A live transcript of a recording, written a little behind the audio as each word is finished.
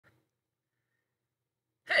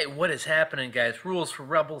Hey, what is happening, guys? Rules for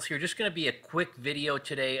Rebels here. Just going to be a quick video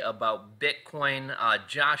today about Bitcoin.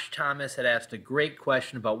 Josh Thomas had asked a great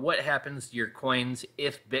question about what happens to your coins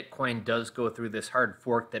if Bitcoin does go through this hard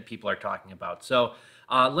fork that people are talking about. So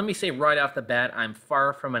let me say right off the bat, I'm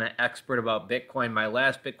far from an expert about Bitcoin. My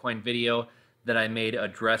last Bitcoin video that I made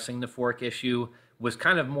addressing the fork issue was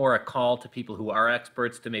kind of more a call to people who are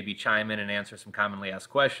experts to maybe chime in and answer some commonly asked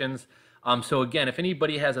questions. So again, if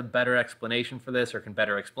anybody has a better explanation for this or can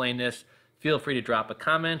better explain this, feel free to drop a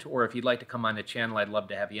comment, or if you'd like to come on the channel, I'd love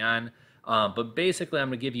to have you on. But basically, I'm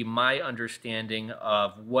going to give you my understanding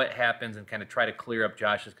of what happens and kind of try to clear up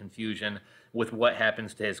Josh's confusion with what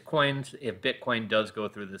happens to his coins if Bitcoin does go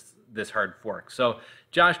through this hard fork. So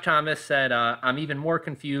Josh Thomas said, I'm even more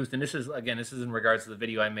confused, and this is in regards to the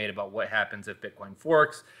video I made about what happens if Bitcoin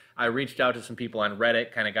forks. I reached out to some people on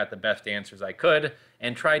Reddit, kind of got the best answers I could,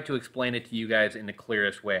 and tried to explain it to you guys in the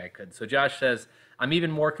clearest way I could. So Josh says, I'm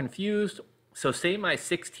even more confused. So say my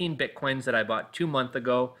 16 Bitcoins that I bought 2 months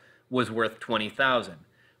ago was worth 20,000.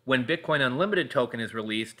 When Bitcoin Unlimited token is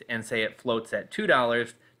released and say it floats at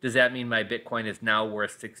 $2, does that mean my Bitcoin is now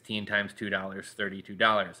worth 16 times $2,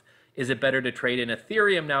 $32? Is it better to trade in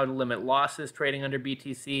Ethereum now to limit losses trading under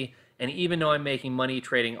BTC? And even though I'm making money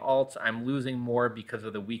trading alts, I'm losing more because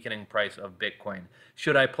of the weakening price of Bitcoin.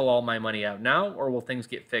 Should I pull all my money out now, or will things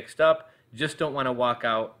get fixed up? Just don't want to walk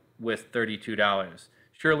out with $32.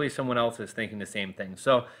 Surely someone else is thinking the same thing.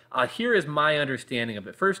 So here is my understanding of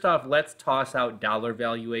it. First off, let's toss out dollar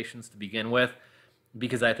valuations to begin with,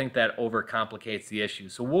 because I think that overcomplicates the issue.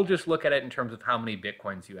 So we'll just look at it in terms of how many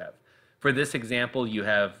Bitcoins you have. For this example, you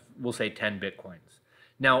have, we'll say 10 Bitcoins.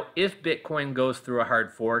 Now, if Bitcoin goes through a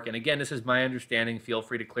hard fork, and again, this is my understanding, feel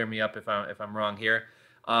free to clear me up if I'm wrong here.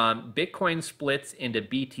 Bitcoin splits into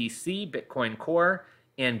BTC, Bitcoin Core,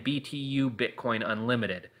 and BTU, Bitcoin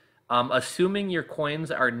Unlimited. Assuming your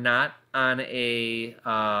coins are not on a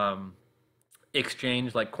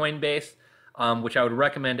exchange like Coinbase, which I would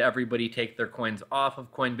recommend everybody take their coins off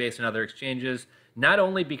of Coinbase and other exchanges, not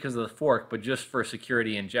only because of the fork, but just for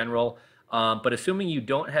security in general. But assuming you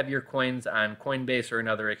don't have your coins on Coinbase or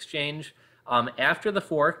another exchange, after the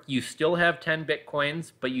fork, you still have 10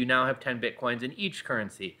 Bitcoins, but you now have 10 Bitcoins in each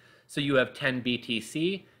currency. So you have 10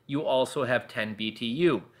 BTC, you also have 10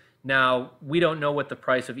 BTU. Now, we don't know what the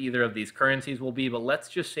price of either of these currencies will be, but let's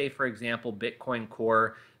just say, for example, Bitcoin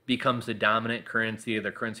Core becomes the dominant currency, or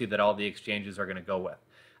the currency that all the exchanges are going to go with.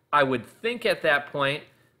 I would think at that point,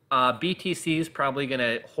 BTC is probably going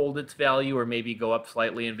to hold its value or maybe go up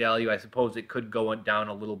slightly in value. I suppose it could go down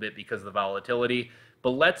a little bit because of the volatility. But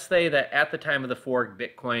let's say that at the time of the fork,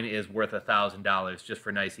 Bitcoin is worth $1,000, just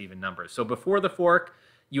for nice even numbers. So before the fork,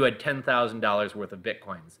 you had $10,000 worth of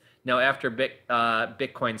Bitcoins. Now after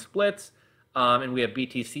Bitcoin splits, and we have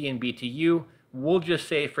BTC and BTU, we'll just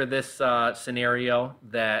say for this scenario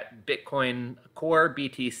that Bitcoin Core,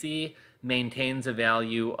 BTC, maintains a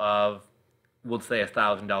value of, we'll say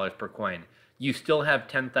 $1,000 per coin. You still have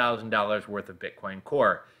 $10,000 worth of Bitcoin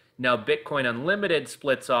Core. Now Bitcoin Unlimited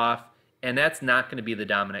splits off, and that's not going to be the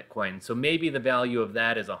dominant coin. So maybe the value of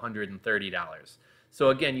that is $130.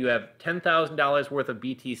 So again, you have $10,000 worth of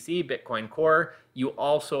BTC, Bitcoin Core. You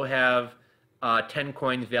also have 10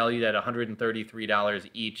 coins valued at $133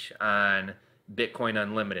 each on Bitcoin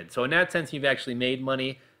Unlimited. So in that sense, you've actually made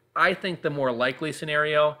money. I think the more likely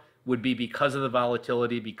scenario would be because of the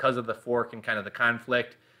volatility, because of the fork and kind of the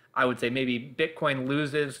conflict. I would say maybe Bitcoin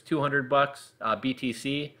loses 200 bucks,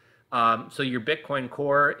 BTC. So your Bitcoin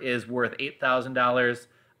Core is worth $8,000.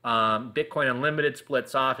 Bitcoin Unlimited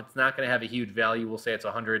splits off. It's not going to have a huge value. We'll say it's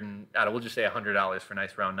we'll just say $100 for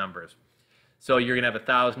nice round numbers. So you're going to have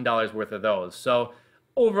 $1,000 worth of those. So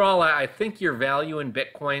overall, I think your value in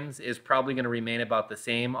Bitcoins is probably going to remain about the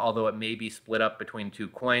same, although it may be split up between two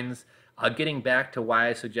coins. Getting back to why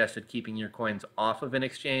I suggested keeping your coins off of an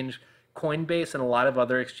exchange, Coinbase and a lot of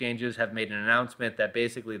other exchanges have made an announcement that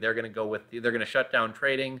basically they're going to shut down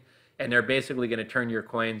trading, and they're basically going to turn your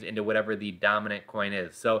coins into whatever the dominant coin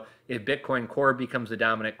is. So if Bitcoin Core becomes the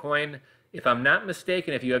dominant coin, if I'm not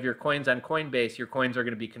mistaken, if you have your coins on Coinbase, your coins are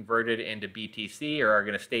going to be converted into BTC or are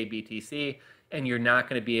going to stay BTC, and you're not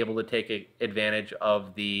going to be able to take advantage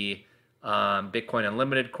of the Bitcoin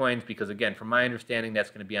Unlimited coins, because again, from my understanding, that's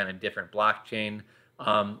going to be on a different blockchain.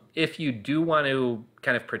 If you do want to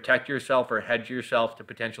kind of protect yourself or hedge yourself to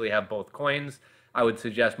potentially have both coins, I would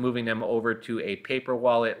suggest moving them over to a paper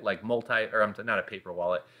wallet, like not a paper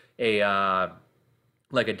wallet,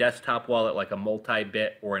 like a desktop wallet, like a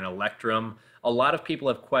Multi-Bit or an Electrum. A lot of people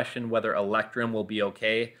have questioned whether Electrum will be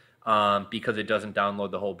okay. because it doesn't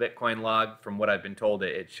download the whole Bitcoin log. From what I've been told,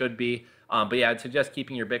 it should be. But yeah, I'd suggest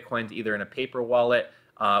keeping your Bitcoins either in a paper wallet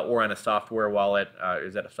or on a software wallet.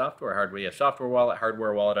 Is that a software or hardware? Yeah, software wallet,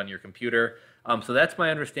 hardware wallet on your computer. So that's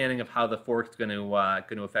my understanding of how the fork's going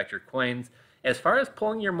to affect your coins. As far as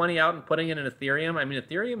pulling your money out and putting it in Ethereum, I mean,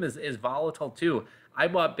 Ethereum is volatile too. I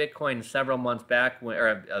bought Bitcoin several months back,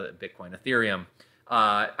 Ethereum.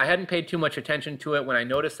 I hadn't paid too much attention to it. When I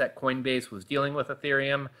noticed that Coinbase was dealing with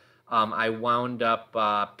Ethereum, I wound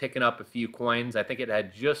up picking up a few coins. I think it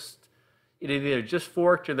either just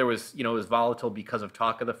forked or there was, it was volatile because of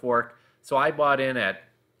talk of the fork. So I bought in at,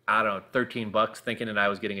 I don't know, 13 bucks, thinking that I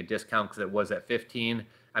was getting a discount because it was at 15.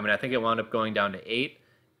 I mean, I think it wound up going down to 8.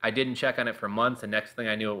 I didn't check on it for months. The next thing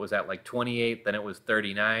I knew, it was at like 28. Then it was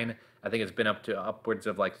 39. I think it's been up to upwards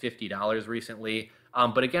of like $50 recently.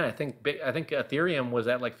 But again, I think Ethereum was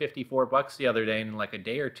at like 54 bucks the other day, and in like a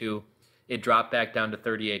day or two, it dropped back down to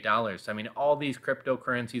 $38. I mean, all these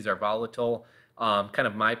cryptocurrencies are volatile. Kind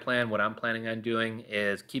of my plan, what I'm planning on doing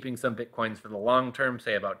is keeping some Bitcoins for the long term,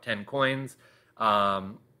 say about 10 coins.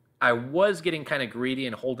 I was getting kind of greedy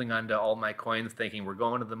and holding on to all my coins, thinking we're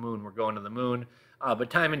going to the moon, we're going to the moon. But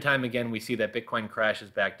time and time again, we see that Bitcoin crashes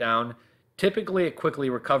back down. Typically, it quickly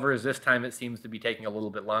recovers. This time, it seems to be taking a little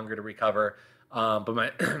bit longer to recover.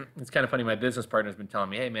 But it's kind of funny. My business partner's been telling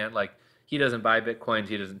me, hey, man, like, he doesn't buy Bitcoins,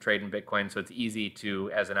 he doesn't trade in Bitcoin, so it's easy to,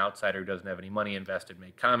 as an outsider who doesn't have any money invested,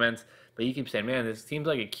 make comments. But he keeps saying, man, this seems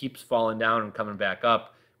like it keeps falling down and coming back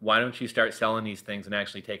up. Why don't you start selling these things and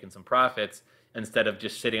actually taking some profits instead of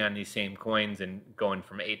just sitting on these same coins and going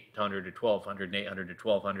from 800 to 1200 and 800 to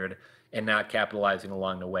 1200 and not capitalizing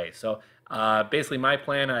along the way? So basically my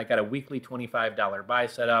plan, I got a weekly $25 buy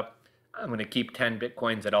set up. I'm going to keep 10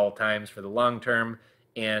 Bitcoins at all times for the long term.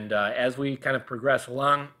 And as we kind of progress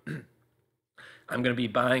along, I'm going to be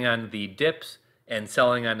buying on the dips and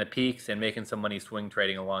selling on the peaks and making some money swing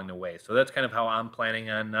trading along the way. So that's kind of how I'm planning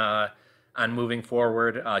on moving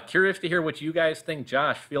forward. Curious to hear what you guys think.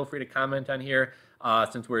 Josh, feel free to comment on here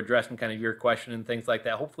since we're addressing kind of your question and things like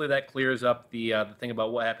that. Hopefully that clears up the thing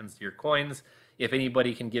about what happens to your coins. If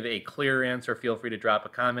anybody can give a clear answer, feel free to drop a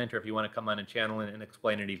comment, or if you want to come on a channel and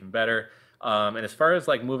explain it even better. And as far as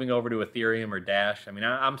like moving over to Ethereum or Dash, I mean,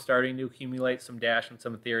 I'm starting to accumulate some Dash and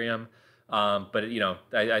some Ethereum. But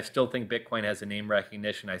I still think Bitcoin has a name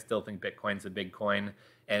recognition. I still think Bitcoin's a big coin,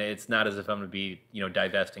 and it's not as if I'm going to be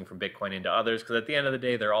divesting from Bitcoin into others, because at the end of the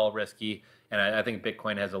day, they're all risky. And I think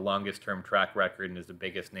Bitcoin has the longest term track record and is the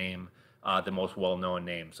biggest name, the most well-known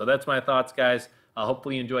name. So that's my thoughts, guys.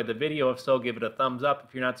 Hopefully you enjoyed the video. If so, give it a thumbs up.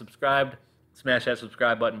 If you're not subscribed, smash that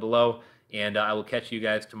subscribe button below, and I will catch you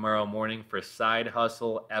guys tomorrow morning for Side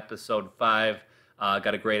Hustle episode 5.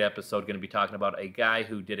 Got a great episode, going to be talking about a guy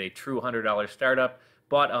who did a true $100 startup,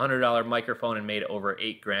 bought a $100 microphone and made over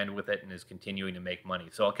 $8,000 with it, and is continuing to make money.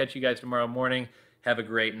 So I'll catch you guys tomorrow morning. Have a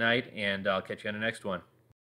great night, and I'll catch you on the next one.